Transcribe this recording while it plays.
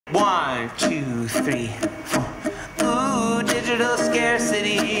1, 2, 3, 4. Ooh, digital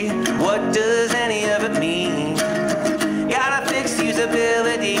scarcity. What does any of it mean? Gotta fix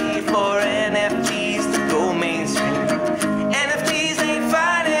usability for NFTs to go mainstream. NFTs ain't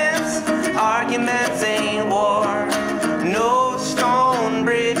finance, arguments ain't war. No stone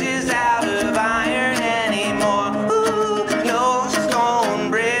bridges out of iron anymore. Ooh, no stone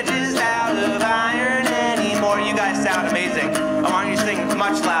bridges out of iron anymore. You guys sound amazing. I want you to sing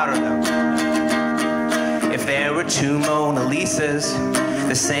much louder though. If there were two Mona Lisas,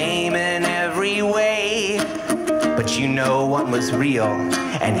 the same in every way, but you know one was real,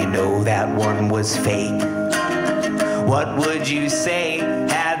 and you know that one was fake, what would you say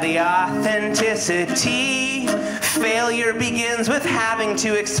had the authenticity? Failure begins with having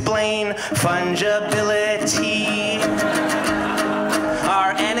to explain fungibility.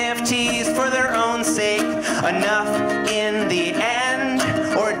 Are NFTs for their own sake enough in the end?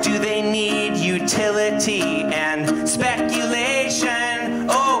 Or do they need utility and speculation?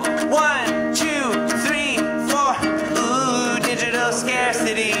 Oh, 1, 2, 3, 4. Ooh, digital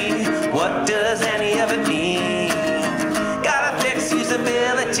scarcity. What does any of it mean? Gotta fix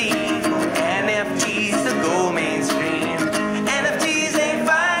usability. NFTs to go mainstream. NFTs ain't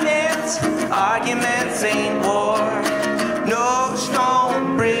finance. Arguments ain't war. No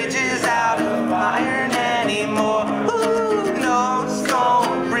stone bridges out of iron anymore. Ooh, no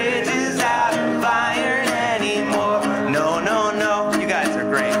stone bridges out of iron anymore. No, no, no. You guys are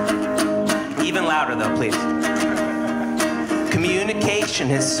great. Even louder though, please. Communication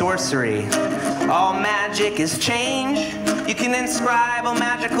is sorcery. All magic is change. You can inscribe a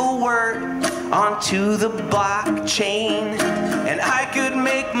magical word onto the blockchain. And I could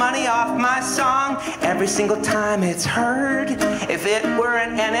make money off my song every single time it's heard if it were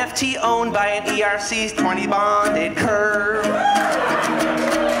an NFT owned by an ERC's 20 bonded curve.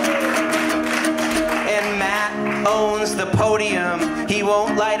 And Matt owns the podium. He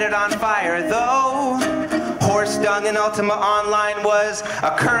won't light it on fire though. Horse dung in Ultima Online was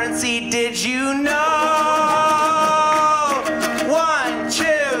a currency, did you know? 1, 2,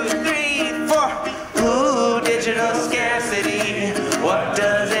 3, 4. Ooh, digital scarcity. What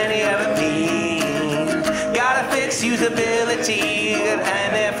does any of it mean? Gotta fix usability.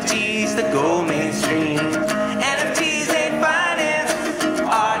 NFTs that go mainstream. NFTs ain't finance.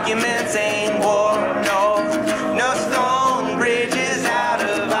 Arguments ain't war. No, no stone bridges out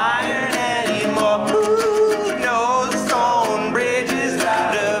of iron anymore. Ooh, no stone bridges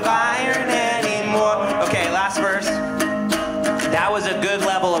out of iron anymore. Okay, last verse. That was a good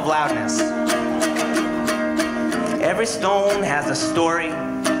level of loudness. Every stone has a story.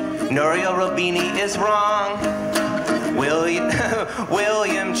 Nouriel Roubini is wrong.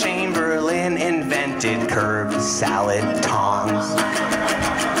 William Chamberlain invented curved salad tongs.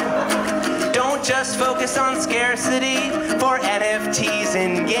 Don't just focus on scarcity for NFTs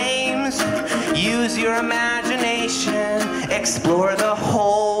in games. Use your imagination, explore the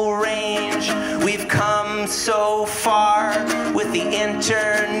whole range. We've come so far with the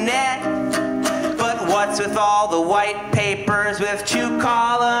internet, but what's with all the white papers with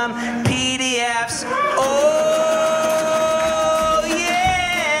 2-column PDFs? Oh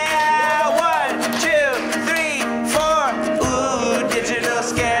yeah! 1, 2, 3, 4. Ooh, digital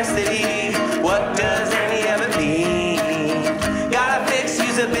scarcity. What does any of it mean? Gotta fix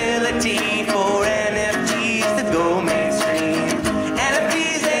usability for NFTs to go mainstream.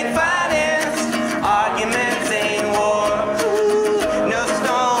 NFTs ain't finance. Arguments ain't war. Ooh, no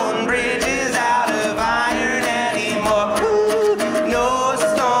stone bridges out of iron anymore. Ooh, no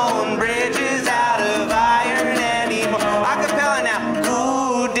stone bridges out of iron anymore. Acapella now.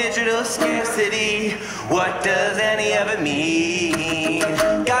 Ooh, digital scarcity. What does any of it mean?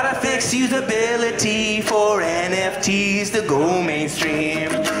 Gotta fix usability for NFTs to go mainstream.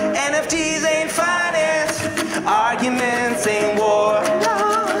 NFTs ain't finance. Arguments ain't war.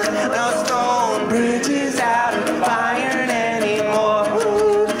 No stone bridges out of iron anymore.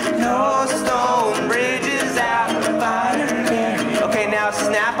 Ooh, no stone bridges out of iron anymore. Okay, now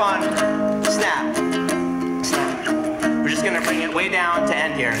snap on. Snap. Snap. We're just gonna bring it way down to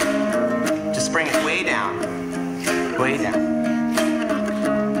end here. Just bring it way down. Way down.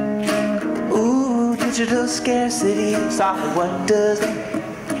 Ooh, digital scarcity. Softly, what does it?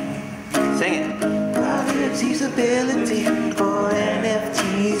 Sing it. It's usability for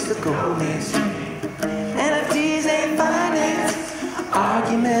NFTs to go mainstream. NFTs ain't finance.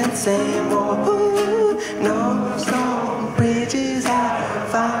 Arguments ain't war. Ooh, no stone bridges out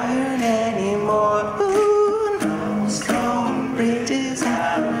of iron anymore. Ooh, no stone bridges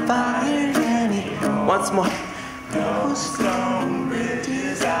out of iron anymore. Once more. No stone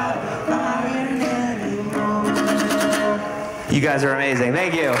bridges out You guys are amazing.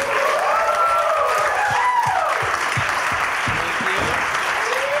 Thank you.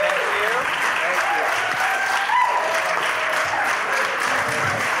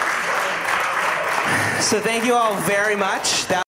 So thank you all very much.